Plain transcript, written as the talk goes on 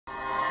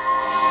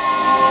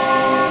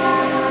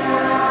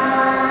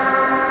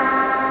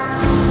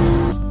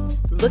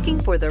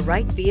Looking for the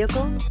right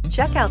vehicle?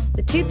 Check out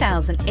the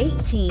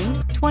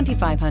 2018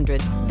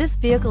 2500. This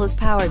vehicle is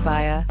powered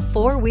by a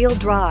 4-wheel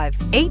drive,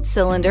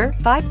 8-cylinder,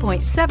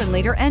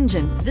 5.7-liter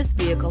engine. This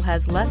vehicle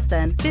has less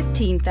than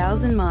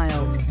 15,000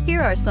 miles.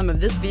 Here are some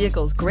of this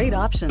vehicle's great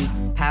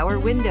options: power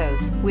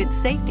windows with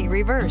safety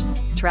reverse,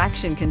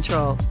 traction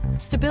control,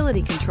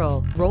 stability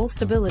control, roll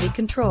stability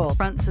control,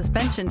 front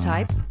suspension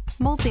type,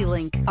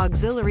 multi-link,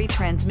 auxiliary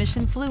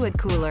transmission fluid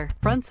cooler,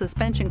 front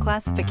suspension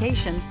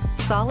classification,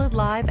 solid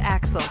live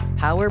axle,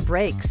 power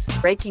brakes,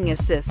 braking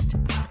assist.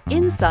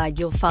 Inside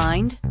you'll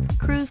find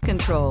cruise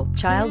control,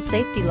 child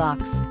safety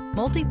locks,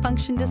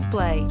 multifunction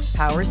display,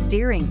 power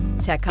steering,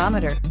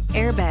 tachometer,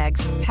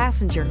 airbags,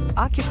 passenger,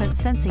 occupant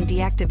sensing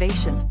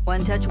deactivation,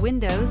 one-touch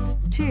windows,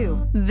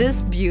 too.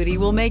 This beauty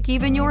will make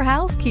even your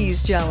house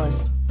keys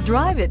jealous.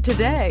 Drive it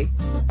today.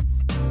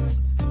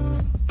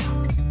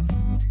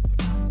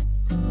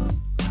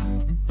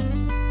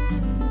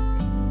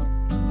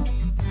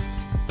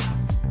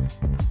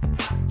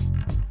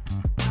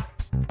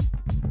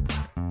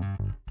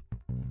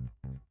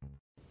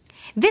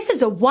 This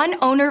is a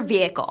one-owner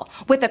vehicle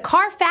with a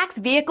Carfax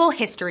Vehicle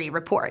History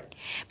Report.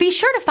 Be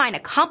sure to find a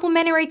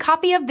complimentary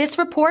copy of this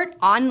report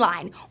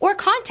online or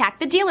contact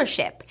the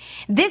dealership.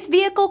 This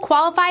vehicle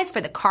qualifies for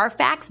the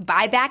Carfax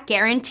Buyback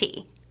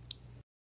Guarantee.